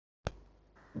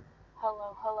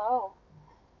Hello, hello,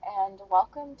 and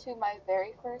welcome to my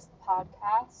very first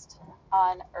podcast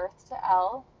on Earth to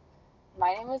L.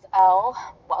 My name is Elle.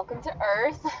 Welcome to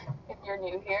Earth. If you're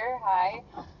new here, hi.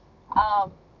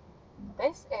 Um,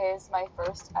 this is my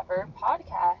first ever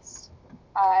podcast.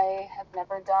 I have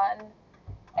never done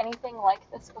anything like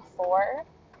this before.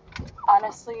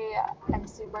 Honestly, I'm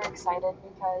super excited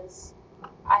because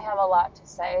I have a lot to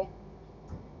say.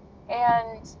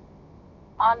 And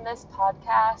on this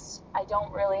podcast, I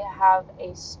don't really have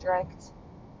a strict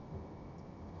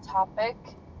topic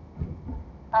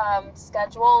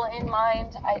schedule in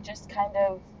mind. I just kind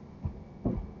of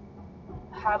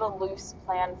have a loose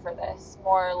plan for this,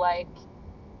 more like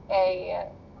a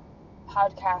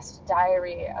podcast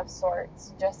diary of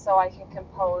sorts, just so I can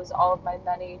compose all of my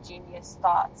many genius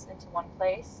thoughts into one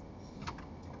place.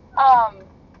 I'm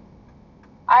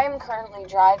currently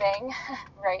driving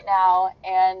right now,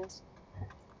 and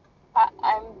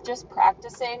I'm just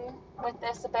practicing with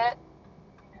this a bit.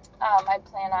 I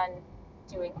plan on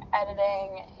doing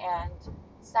editing and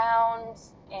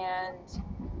sounds and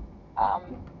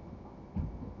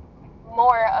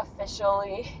more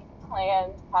officially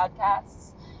planned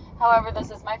podcasts. However,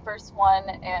 this is my first one,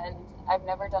 and I've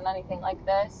never done anything like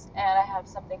this, and I have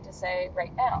something to say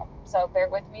right now. So bear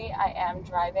with me, I am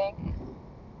driving.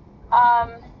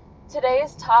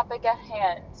 Today's topic at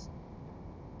hand,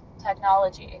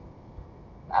 technology.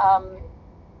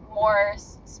 More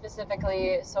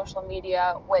specifically, social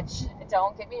media, which,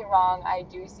 don't get me wrong, I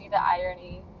do see the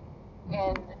irony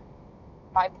in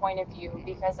my point of view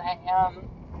because I am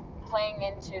playing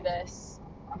into this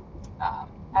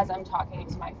as I'm talking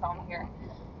into my phone here.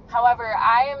 However,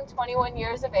 I am 21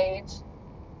 years of age,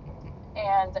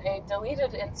 and I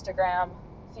deleted Instagram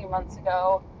a few months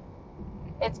ago.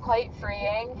 It's quite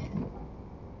freeing,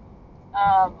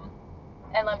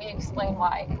 and let me explain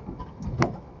why.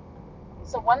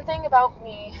 So one thing about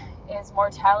me is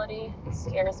mortality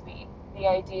scares me. The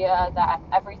idea that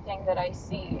everything that I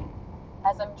see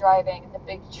as I'm driving, the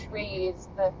big trees,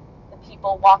 the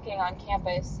people walking on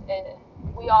campus,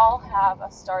 we all have a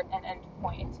start and end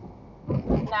point.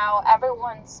 Now,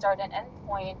 everyone's start and end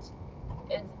point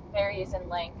varies in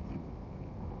length,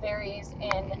 varies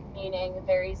in meaning,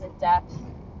 varies in depth.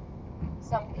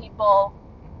 Some people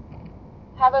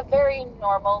have a very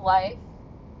normal life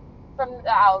from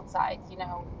the outside,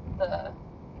 the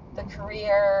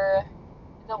career,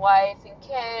 the wife and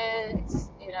kids,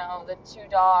 the 2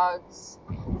 dogs,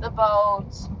 the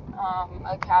boat,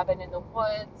 a cabin in the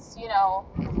woods,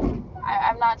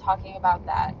 I'm not talking about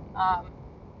that.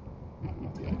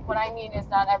 What I mean is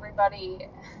not everybody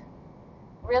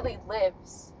really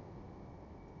lives.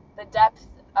 The depth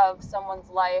of someone's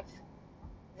life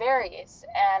varies,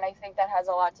 and I think that has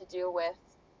a lot to do with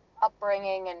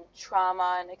upbringing and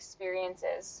trauma and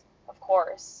experiences, of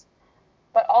course.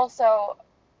 But also,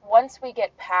 once we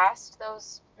get past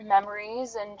those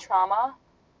memories and trauma,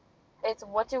 it's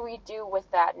what do we do with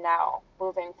that now,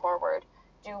 moving forward?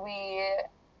 Do we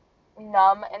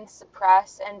numb and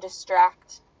suppress and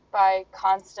distract by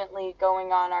constantly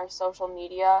going on our social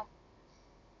media?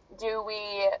 Do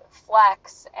we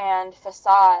flex and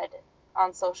facade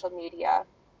on social media?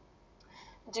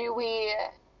 Do we,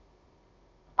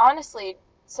 honestly,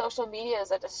 social media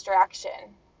is a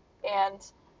distraction, and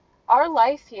our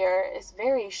life here is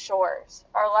very short.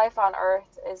 Our life on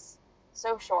Earth is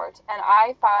so short, and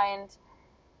I find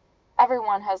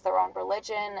everyone has their own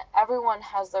religion, everyone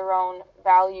has their own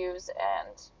values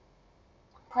and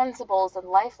principles and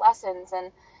life lessons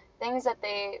and things that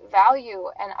they value,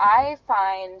 and I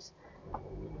find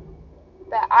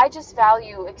that I just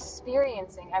value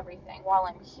experiencing everything while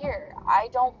I'm here. I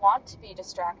don't want to be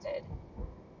distracted.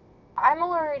 I'm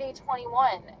already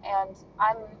 21, and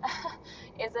I'm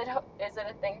is it a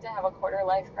thing to have a quarter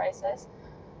life crisis?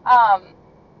 I'm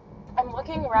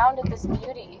looking around at this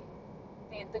beauty,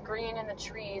 the green in the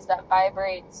trees that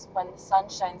vibrates when the sun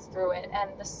shines through it,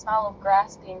 and the smell of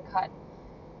grass being cut,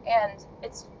 and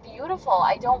it's beautiful.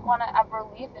 I don't want to ever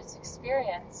leave this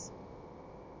experience.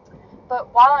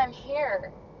 But while I'm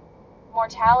here,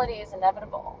 mortality is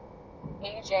inevitable.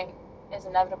 Aging is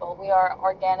inevitable. We are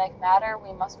organic matter.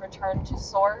 We must return to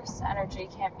source. Energy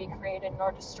can't be created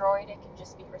nor destroyed. It can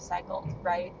just be recycled,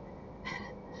 right?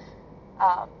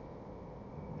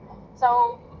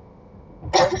 So,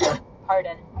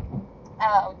 pardon.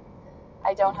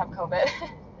 I don't have COVID.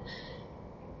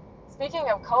 Speaking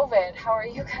of COVID, how are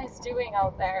you guys doing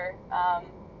out there?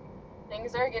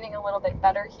 Things are getting a little bit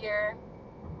better here.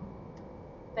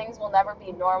 Things will never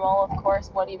be normal, of course.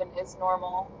 What even is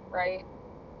normal, right?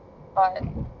 But,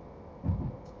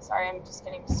 sorry, I'm just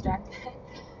getting distracted.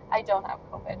 I don't have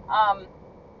COVID.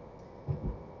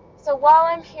 So while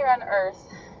I'm here on earth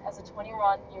as a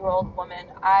 21-year-old woman,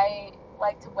 I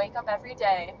like to wake up every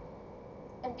day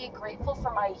and be grateful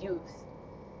for my youth,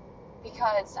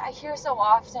 because I hear so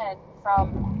often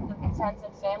from the friends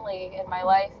and family in my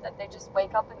life that they just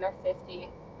wake up and they're 50,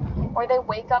 or they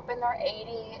wake up and they're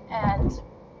 80, and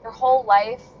their whole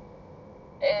life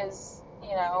is,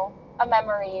 a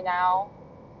memory now.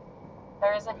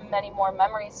 There isn't many more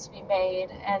memories to be made,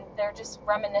 and they're just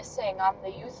reminiscing on the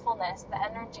youthfulness, the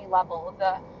energy level,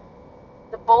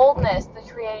 the boldness, the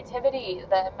creativity,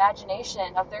 the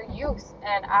imagination of their youth.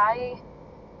 And I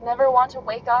never want to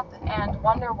wake up and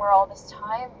wonder where all this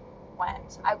time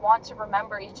went. I want to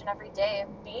remember each and every day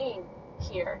of being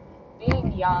here,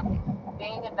 being young,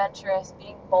 being adventurous,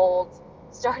 being bold,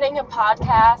 starting a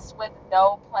podcast with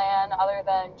no plan other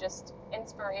than just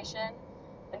inspiration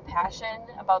and passion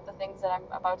about the things that I'm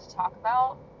about to talk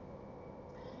about.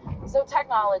 So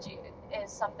technology is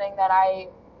something that I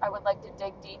would like to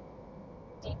dig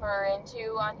deeper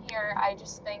into on here. I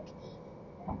just think,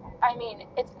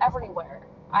 it's everywhere.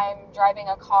 I'm driving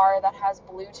a car that has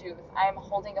Bluetooth. I'm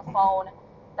holding a phone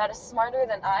that is smarter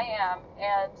than I am,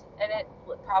 and it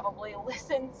probably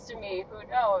listens to me. Who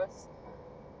knows?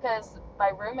 Because my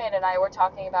roommate and I were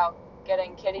talking about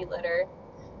getting kitty litter.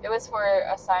 It was for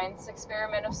a science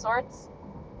experiment of sorts.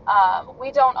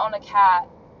 We don't own a cat,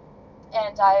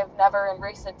 and I have never in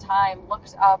recent time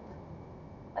looked up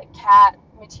like cat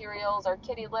materials or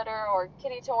kitty litter or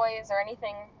kitty toys or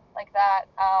anything like that.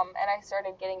 And I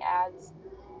started getting ads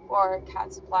for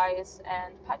cat supplies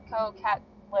and Petco cat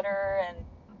litter and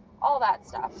all that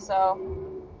stuff. So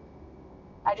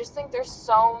I just think there's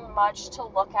so much to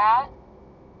look at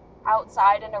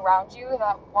outside and around you,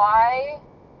 that why,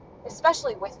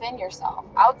 especially within yourself,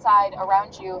 outside,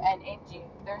 around you, and in you,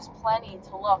 there's plenty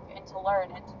to look and to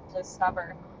learn and to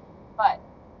discover. But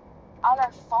on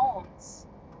our phones,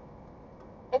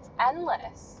 it's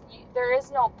endless. There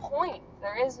is no point.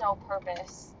 There is no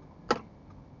purpose.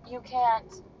 You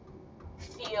can't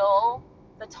feel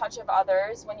the touch of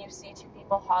others when you see two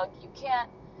people hug. You can't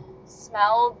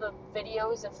smell the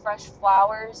videos of fresh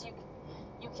flowers.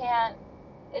 You can't.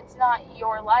 It's not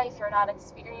your life. You're not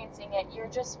experiencing it. You're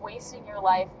just wasting your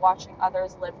life watching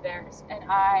others live theirs. And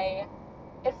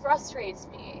it frustrates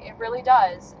me. It really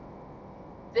does.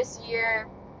 This year,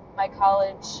 my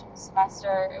college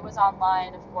semester, it was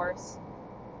online, of course,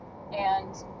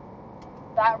 and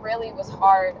that really was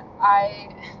hard. I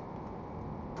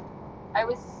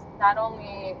was not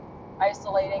only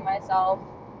isolating myself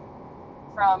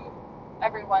from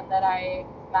everyone that I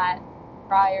met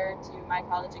prior to my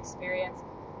college experience,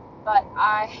 but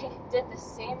I did the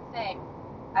same thing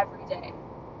every day.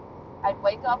 I'd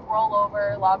wake up, roll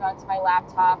over, log onto my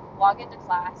laptop, log into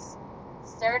class,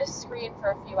 stare at a screen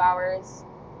for a few hours,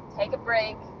 take a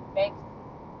break, make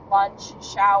lunch,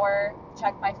 shower,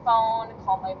 check my phone,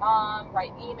 call my mom,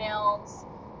 write emails,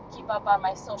 keep up on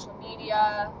my social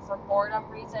media for boredom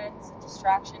reasons,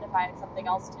 distraction. If I had something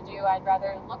else to do, I'd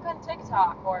rather look on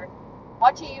TikTok or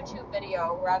watch a YouTube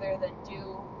video rather than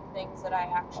do things that I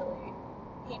actually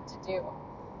need to do.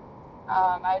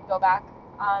 I'd go back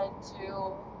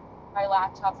onto my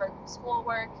laptop for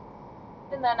schoolwork,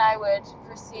 and then I would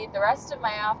proceed the rest of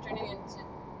my afternoon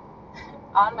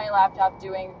on my laptop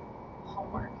doing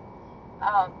homework.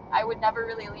 I would never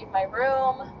really leave my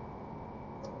room,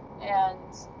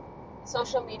 and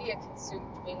social media consumed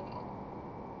me.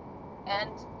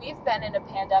 And we've been in a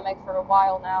pandemic for a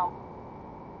while now.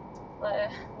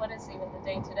 What is even the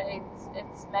date today?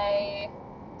 It's May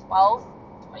 12th,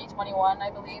 2021, I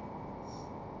believe.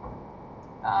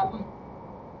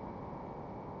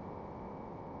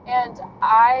 And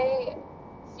I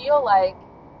feel like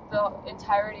the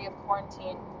entirety of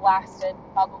quarantine lasted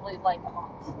probably like a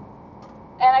month.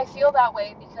 And I feel that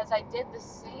way because I did the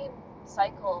same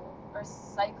cycle or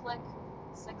cyclic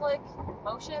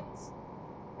motions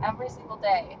every single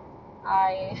day.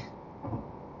 I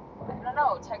don't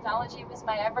know, technology was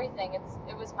my everything.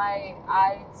 It was my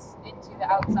eyes into the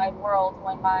outside world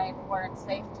when mine weren't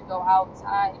safe to go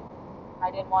outside. I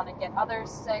didn't want to get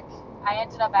others sick. I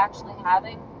ended up actually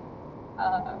having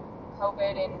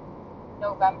COVID in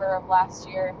November of last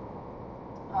year.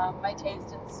 My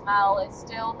taste and smell is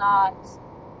still not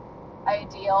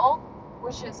ideal,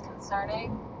 which is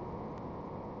concerning.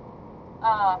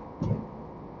 I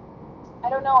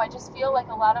don't know, I just feel like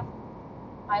a lot of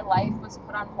my life was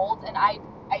put on hold, and I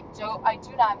do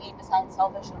not mean to sound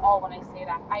selfish at all when I say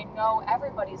that. I know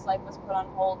everybody's life was put on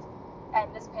hold,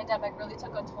 and this pandemic really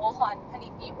took a toll on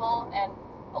many people, and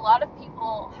a lot of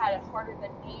people had it harder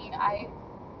than me. I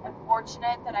am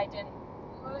fortunate that I didn't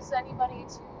lose anybody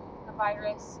to the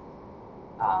virus.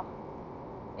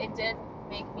 It did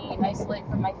make me isolate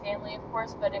from my family, of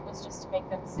course, but it was just to make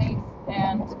them safe,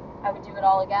 and I would do it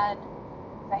all again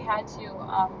if I had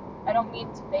to. I don't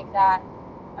mean to make that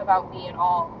about me at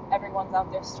all. Everyone's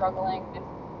out there struggling with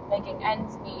making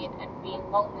ends meet and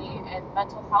being lonely, and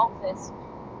mental health is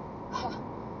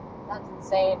that's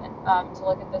insane, to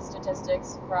look at the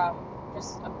statistics from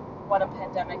just what a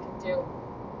pandemic can do.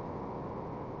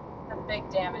 The big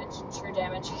damage, true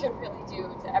damage it can really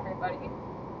do to everybody,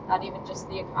 not even just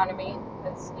the economy,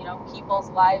 because, people's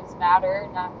lives matter,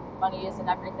 not money isn't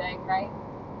everything, right?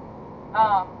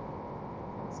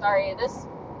 Sorry, this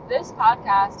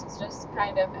podcast is just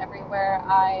kind of everywhere.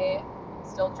 I'm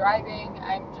still driving,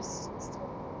 I'm just still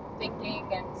thinking,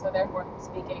 and so therefore I'm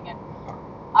speaking, and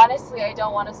honestly, I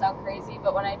don't want to sound crazy,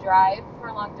 but when I drive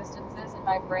for long distances and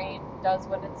my brain does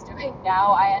what it's doing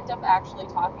now, I end up actually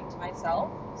talking to myself.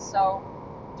 So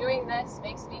doing this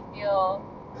makes me feel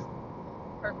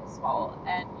purposeful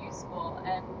and useful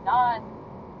and not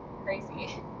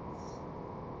crazy.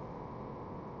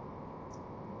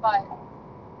 But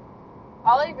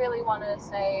all I really want to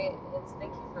say is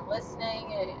thank you for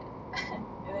listening.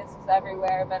 This is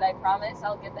everywhere, but I promise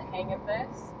I'll get the hang of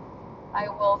this. I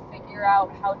will figure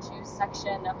out how to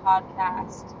section a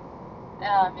podcast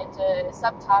into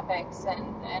subtopics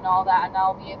and all that, and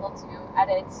I'll be able to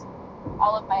edit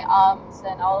all of my ums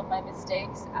and all of my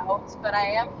mistakes out. But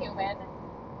I am human.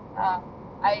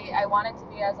 I want it to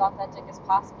be as authentic as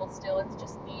possible still. It's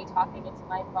just me talking into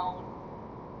my phone,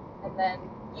 and then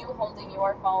you holding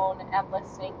your phone and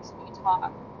listening to me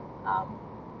talk.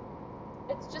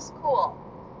 It's just cool.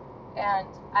 And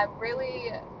I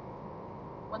really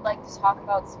would like to talk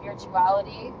about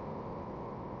spirituality.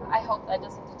 I hope that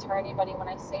doesn't deter anybody when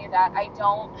I say that. I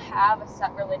don't have a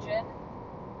set religion.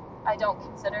 I don't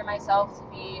consider myself to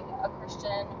be a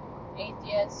Christian,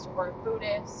 atheist, or a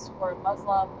Buddhist, or a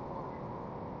Muslim,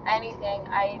 or anything.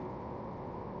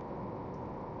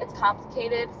 It's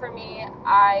complicated for me.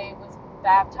 I was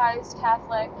baptized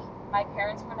Catholic. My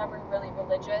parents were never really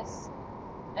religious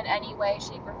in any way,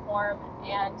 shape, or form,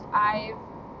 and I've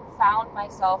found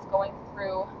myself hurling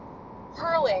through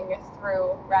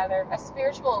a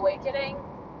spiritual awakening,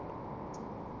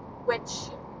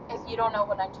 which, if you don't know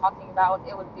what I'm talking about,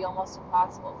 it would be almost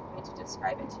impossible for me to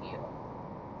describe it to you.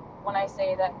 When I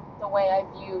say that the way I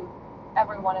view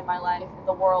everyone in my life,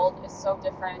 the world, is so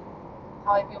different,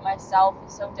 how I view myself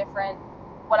is so different,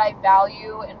 what I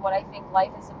value and what I think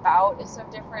life is about is so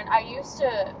different. I used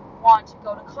to want to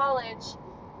go to college,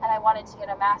 and I wanted to get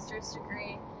a master's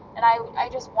degree, and I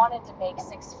just wanted to make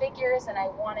six figures, and I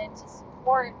wanted to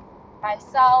support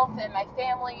myself and my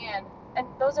family, and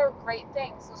those are great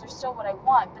things. Those are still what I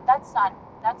want, but that's not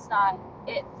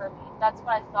it for me. That's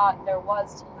what I thought there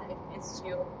was to life, is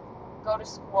to go to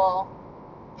school,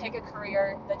 pick a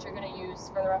career that you're going to use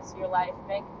for the rest of your life,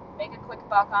 make a quick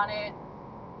buck on it,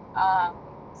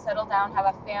 settle down, have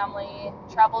a family,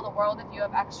 travel the world if you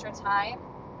have extra time,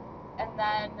 and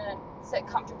then sit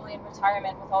comfortably in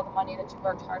retirement with all the money that you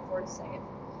worked hard for to save.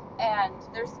 And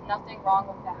there's nothing wrong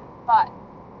with that, but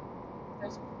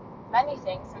there's many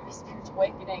things in my spiritual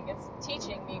awakening. It's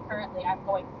teaching me currently. I'm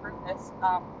going through this.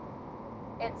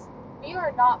 We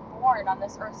are not born on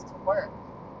this earth to work.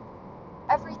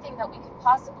 Everything that we could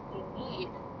possibly need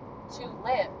to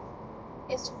live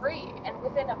is free and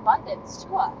within abundance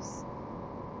to us.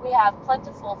 We have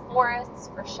plentiful forests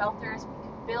for shelters. We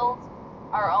can build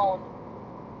our own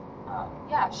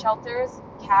shelters,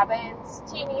 cabins,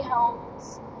 teeny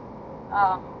homes,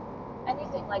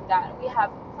 anything like that. We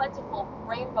have plentiful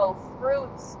rainbow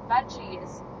fruits,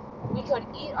 veggies. We could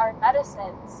eat our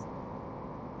medicines.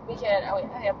 We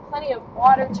have plenty of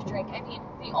water to drink. I mean,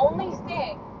 the only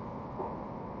thing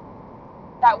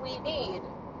that we need,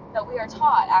 that we are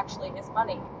taught actually, is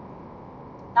money.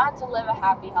 Not to live a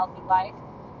happy, healthy life,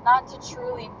 not to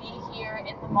truly be here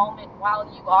in the moment while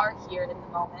you are here in the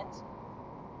moment,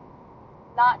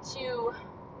 not to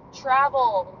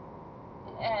travel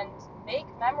and make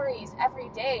memories every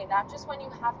day, not just when you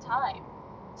have time,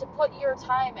 to put your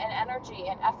time and energy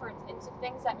and efforts into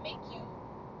things that make you,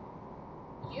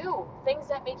 things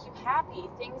that make you happy,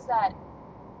 things that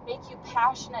make you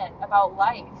passionate about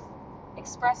life,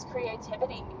 express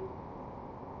creativity.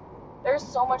 There's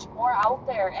so much more out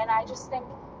there, and I just think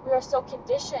we are so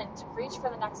conditioned to reach for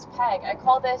the next peg. I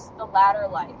call this the ladder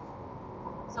life.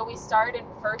 So we start in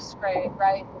first grade,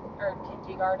 right? Or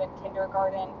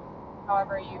kindergarten,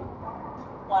 however you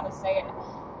want to say it.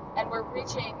 And we're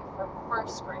reaching for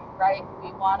first grade, right?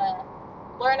 We want to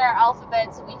learn our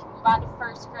alphabet so we can move on to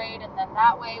first grade, and then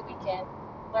that way we can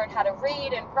learn how to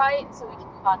read and write so we can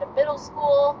move on to middle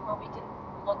school, where we can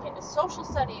look into social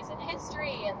studies and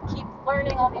history and keep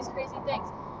learning all these crazy things.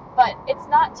 But it's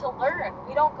not to learn.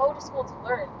 We don't go to school to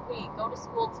learn. We go to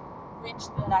school to reach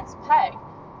the next peg.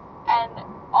 And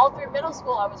all through middle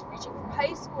school, I was reaching for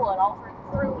high school, and all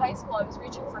through high school, I was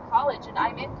reaching for college, and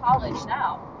I'm in college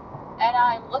now. And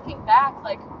I'm looking back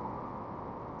like,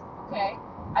 okay,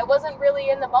 I wasn't really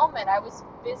in the moment. I was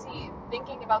busy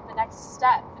thinking about the next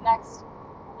step, the next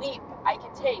leap I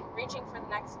can take, reaching for the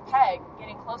next peg,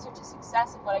 getting closer to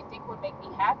success and what I think would make me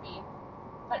happy.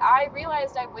 But I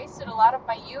realized I wasted a lot of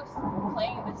my youth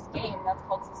playing this game that's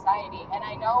called society, and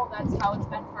I know that's how it's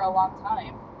been for a long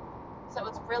time. So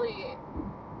it's really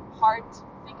hard to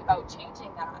think about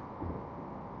changing that.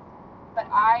 But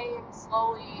I am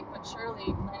slowly but surely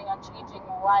planning on changing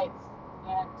my life,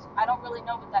 and I don't really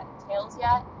know what that entails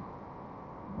yet,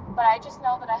 but I just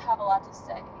know that I have a lot to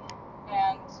say,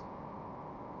 and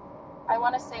I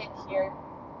want to say it here.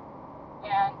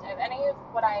 And if any of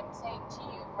what I'm saying to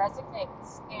you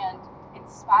resonates and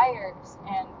inspires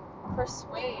and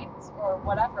persuades or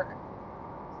whatever,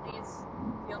 please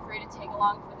feel free to take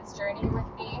along for this journey with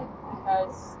me,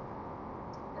 because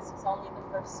this is only the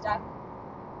first step.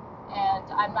 And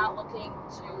I'm not looking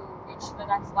to reach the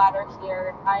next ladder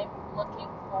here. I'm looking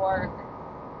for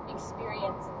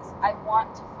experiences. I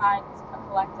want to find a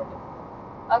collective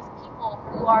of people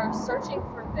who are searching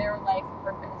for their life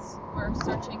purpose, who are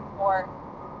searching for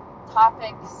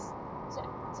topics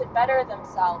to better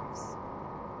themselves,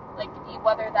 like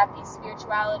whether that be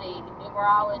spirituality,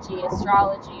 numerology,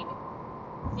 astrology,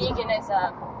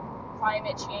 veganism,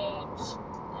 climate change,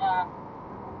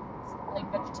 like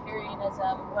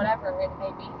vegetarianism, whatever it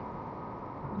may be.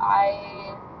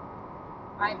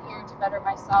 I'm here to better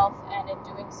myself, and in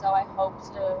doing so, I hope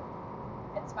to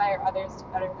inspire others to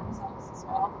better themselves as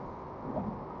well.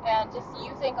 And if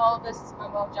you think all of this is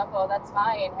mumbo jumbo, that's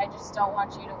fine. I just don't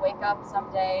want you to wake up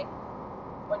someday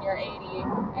when you're 80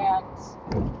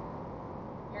 and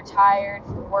you're tired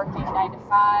from working 9 to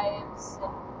 5s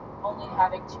and only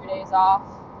having 2 days off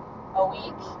a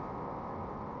week,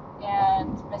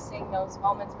 and missing those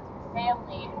moments with your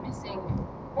family, and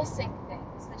missing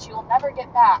things that you will never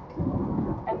get back.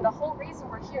 And the whole reason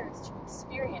we're here is to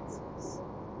experience this.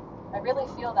 I really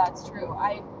feel that's true.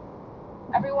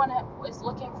 Everyone is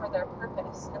looking for their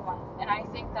purpose in life, and I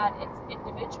think that it's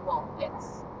individual.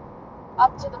 It's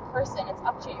up to the person. It's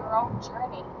up to your own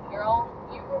journey.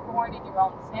 You were born in your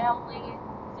own family,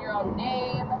 with your own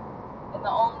name,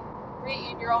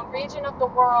 in your own region of the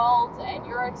world, and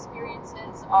your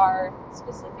experiences are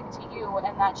specific to you,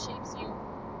 and that shapes you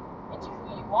into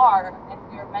who you are and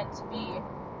who you're meant to be.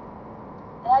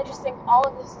 And I just think all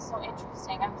of this is so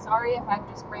interesting. I'm sorry if I'm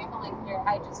just rambling here.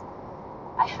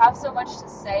 I have so much to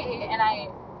say, and I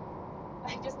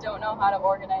just don't know how to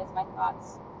organize my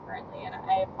thoughts currently, and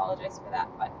I apologize for that,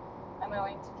 but I'm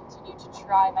going to continue to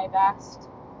try my best.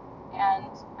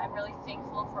 And I'm really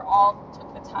thankful for all who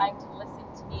took the time to listen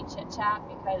to me chit-chat,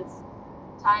 because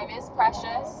time is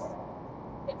precious.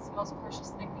 It's the most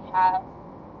precious thing we have.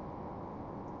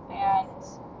 And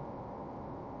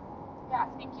yeah,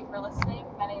 thank you for listening.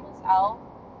 My name is Elle.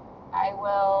 I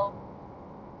will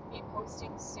be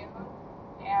posting soon,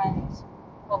 and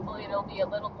hopefully it'll be a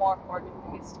little more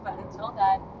organized. But until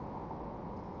then,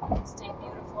 stay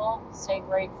beautiful, stay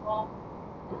grateful,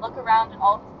 and look around at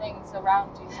all the things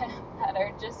around you that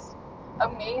are just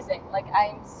amazing. Like,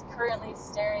 I'm currently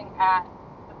staring at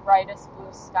the brightest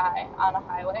blue sky on a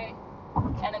highway,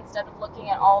 and instead of looking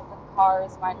at all of the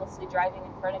cars mindlessly driving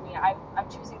in front of me, I'm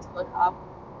choosing to look up.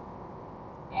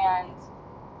 And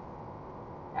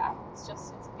yeah, it's a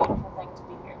beautiful thing to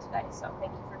be here today. So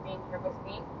thank you for being here with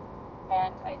me,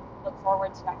 and I look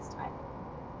forward to next time.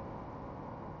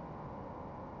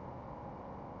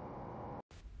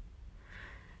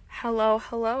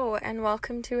 Hello, and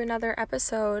welcome to another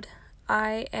episode.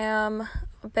 I am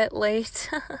a bit late.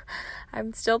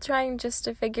 I'm still trying just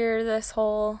to figure this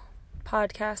whole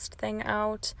podcast thing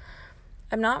out.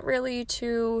 I'm not really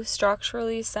too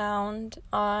structurally sound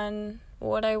on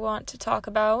what I want to talk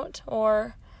about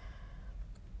or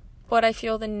what I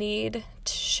feel the need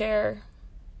to share.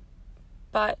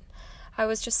 But I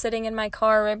was just sitting in my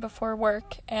car right before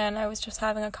work, and I was just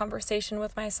having a conversation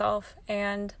with myself,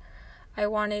 and I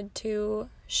wanted to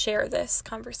share this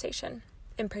conversation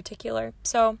in particular.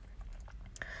 So,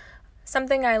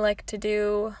 something I like to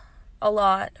do a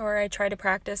lot, or I try to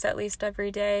practice at least every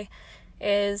day,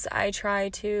 is I try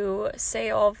to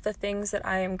say all of the things that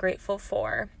I am grateful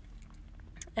for.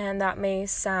 And that may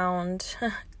sound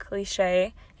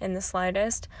cliche in the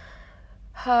slightest,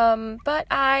 but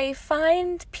I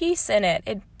find peace in it.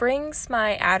 It brings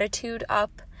my attitude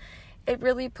up. it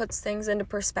really puts things into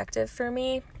perspective for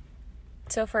me.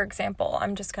 So for example,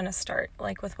 I'm just going to start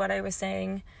like with what I was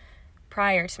saying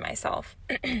prior to myself.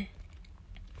 I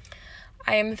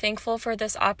am thankful for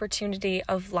this opportunity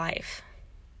of life.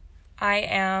 I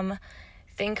am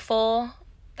thankful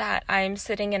that I'm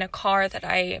sitting in a car that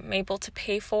I am able to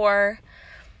pay for,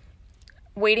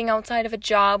 waiting outside of a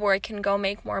job where I can go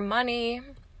make more money.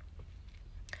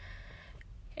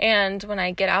 And when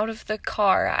I get out of the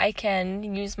car, I can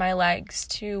use my legs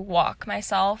to walk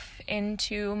myself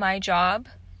into my job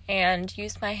and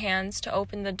use my hands to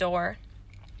open the door.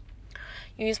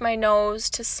 Use my nose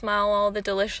to smell all the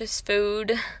delicious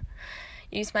food.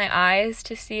 Use my eyes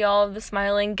to see all of the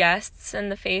smiling guests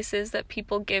and the faces that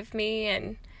people give me.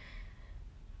 And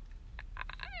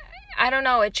I don't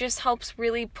know, it just helps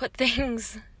really put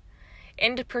things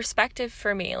into perspective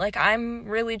for me. Like, I'm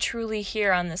really truly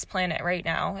here on this planet right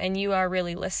now, and you are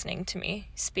really listening to me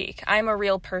speak. I'm a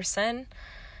real person.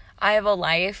 I have a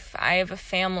life. I have a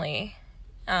family.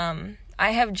 I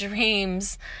have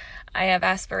dreams. I have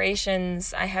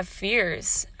aspirations. I have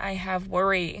fears. I have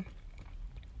worry.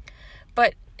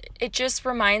 But it just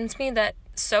reminds me that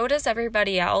so does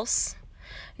everybody else.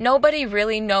 Nobody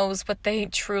really knows what they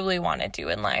truly want to do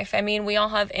in life. I mean, we all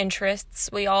have interests.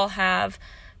 We all have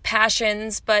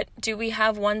passions, but do we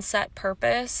have one set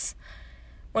purpose?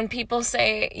 When people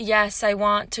say, yes, I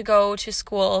want to go to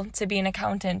school to be an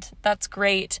accountant, that's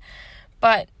great.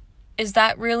 But is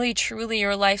that really truly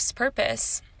your life's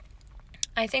purpose?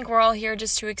 I think we're all here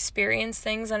just to experience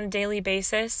things on a daily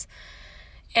basis.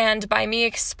 And by me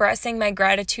expressing my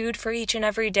gratitude for each and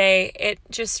every day, it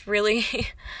just really,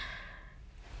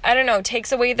 I don't know,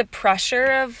 takes away the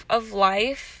pressure of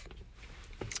life.